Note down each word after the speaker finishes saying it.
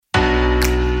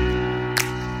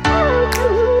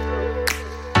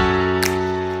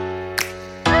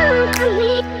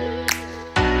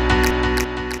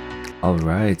All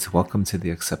right, welcome to the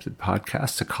Accepted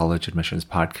Podcast, a college admissions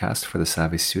podcast for the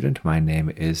savvy student. My name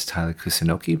is Tyler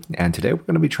Kusunoki, and today we're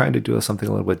going to be trying to do something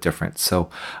a little bit different. So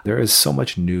there is so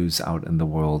much news out in the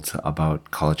world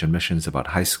about college admissions, about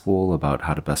high school, about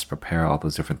how to best prepare, all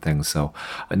those different things. So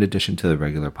in addition to the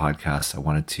regular podcast, I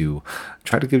wanted to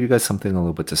try to give you guys something a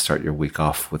little bit to start your week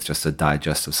off with, just a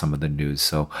digest of some of the news.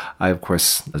 So I, of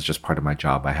course, as just part of my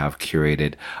job, I have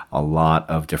curated a lot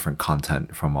of different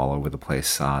content from all over the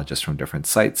place, just from different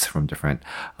sites, from different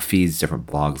feeds, different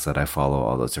blogs that I follow,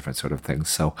 all those different sort of things.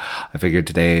 So I figured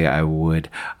today I would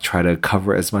try to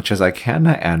cover as much as I can,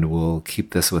 and we'll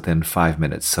keep this within 5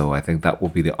 minutes. So I think that will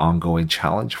be the ongoing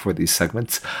challenge for these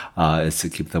segments, is to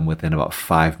keep them within about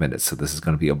 5 minutes. So this is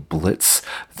going to be a blitz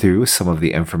through some of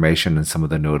the information and some of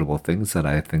the notable things that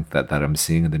I think that I'm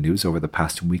seeing in the news over the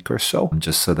past week or so,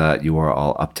 just so that you are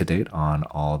all up to date on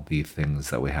all the things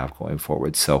that we have going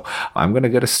forward. So I'm going to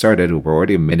get us started. We're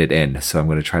already a minute in, so I'm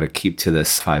going to try to keep to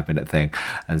this 5 minute thing.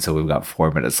 And so we've got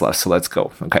 4 minutes left. So let's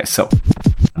go. Okay. So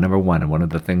number one of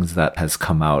the things that has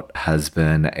come out has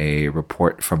been a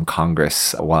report from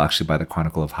Congress, well, actually by the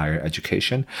Chronicle of Higher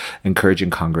Education, encouraging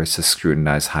Congress to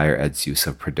scrutinize higher ed's use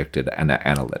of predicted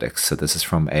analytics. So this is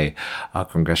from a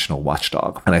congressional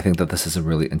watchdog. And I think that this is a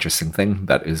really interesting thing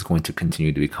that is going to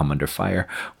continue to become under fire.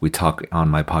 We talk on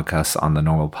my podcast, on the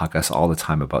normal podcast, all the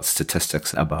time about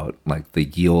statistics, about like the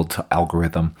yield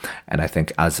algorithm. And I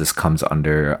think as this comes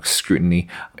under scrutiny,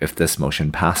 if this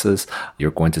motion passes,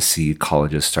 you're going to see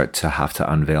colleges start to have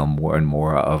to unveil more and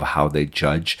more of how they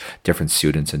judge different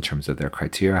students in terms of their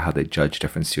criteria, how they judge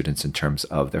different students in terms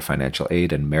of their financial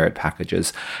aid and merit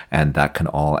packages. And that can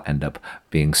all end up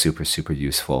being super, super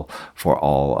useful for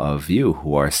all of you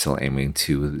who are still aiming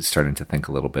to starting to think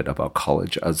a little bit about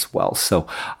college as well. So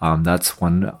that's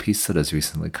one piece that has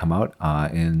recently come out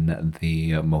in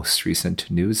the most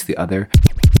recent news. The other,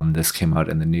 this came out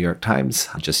in the New York Times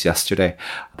just yesterday,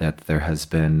 that there has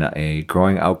been a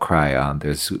growing outcry.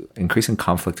 There's increasing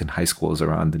conflict in high schools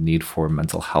around the need for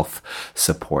mental health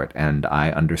support. And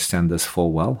I understand this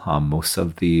full well. Most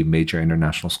of the major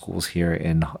international schools here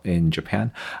in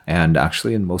Japan, and actually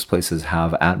in most places,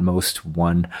 have at most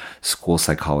one school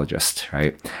psychologist,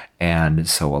 right? And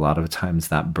so a lot of times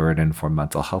that burden for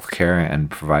mental health care and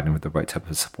providing with the right type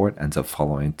of support ends up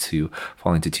falling to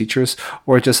teachers,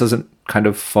 or it just doesn't kind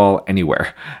of fall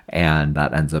anywhere. And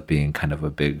that ends up being kind of a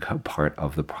big part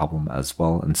of the problem as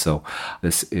well. And so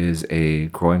this is a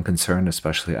growing concern,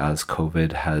 especially as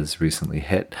COVID has recently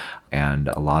hit. And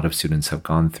a lot of students have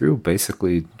gone through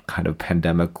basically kind of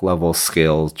pandemic level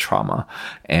scale trauma,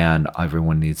 and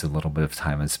everyone needs a little bit of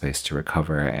time and space to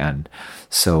recover. And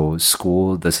so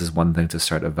school, this is one thing to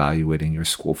start evaluating your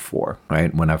school for,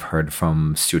 right? When I've heard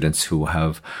from students who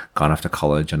have gone off to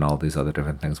college and all these other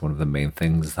different things, one of the main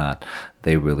things that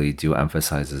they really do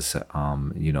emphasize is,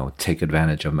 take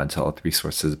advantage of mental health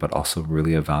resources, but also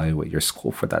really evaluate your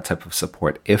school for that type of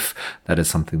support if that is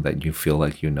something that you feel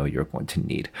like you're going to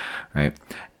need, right?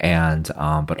 And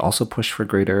but also push for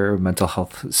greater mental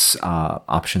health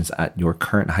options at your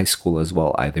current high school as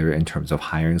well, either in terms of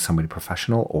hiring somebody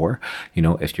professional, or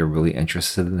if you're really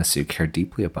interested in this, you care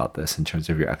deeply about this in terms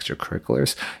of your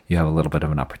extracurriculars, you have a little bit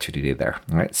of an opportunity there,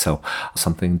 right? So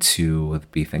something to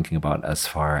be thinking about as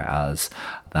far as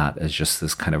that is just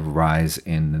this kind of rise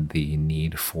in the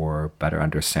need for better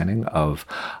understanding of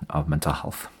mental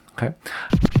health. Okay.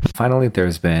 Finally,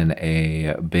 there's been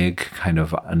a big kind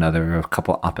of another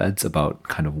couple op-eds about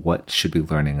kind of what should be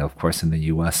learning. Of course, in the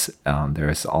US,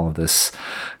 there's all of this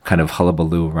kind of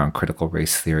hullabaloo around critical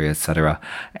race theory, etc.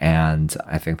 And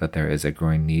I think that there is a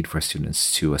growing need for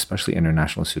students to, especially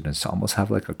international students, to almost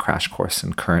have like a crash course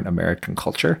in current American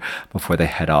culture before they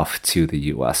head off to the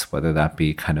US, whether that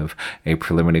be kind of a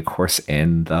preliminary course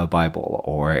in the Bible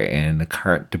or in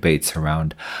current debates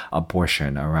around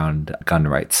abortion, around gun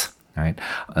rights, right?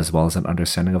 As well as an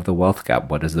understanding of the wealth gap.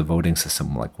 What is the voting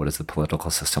system like? What is the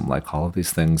political system like? All of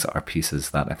these things are pieces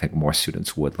that I think more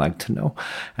students would like to know.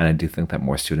 And I do think that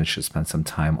more students should spend some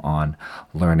time on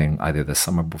learning either this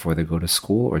summer before they go to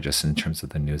school, or just in terms of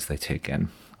the news they take in.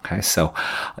 Okay, so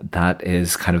that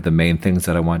is kind of the main things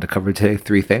that I wanted to cover today.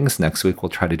 3 things. Next week, we'll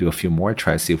try to do a few more,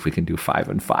 try to see if we can do 5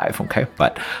 and 5. Okay,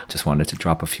 but just wanted to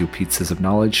drop a few pieces of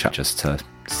knowledge just to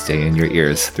stay in your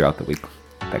ears throughout the week.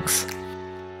 Thanks.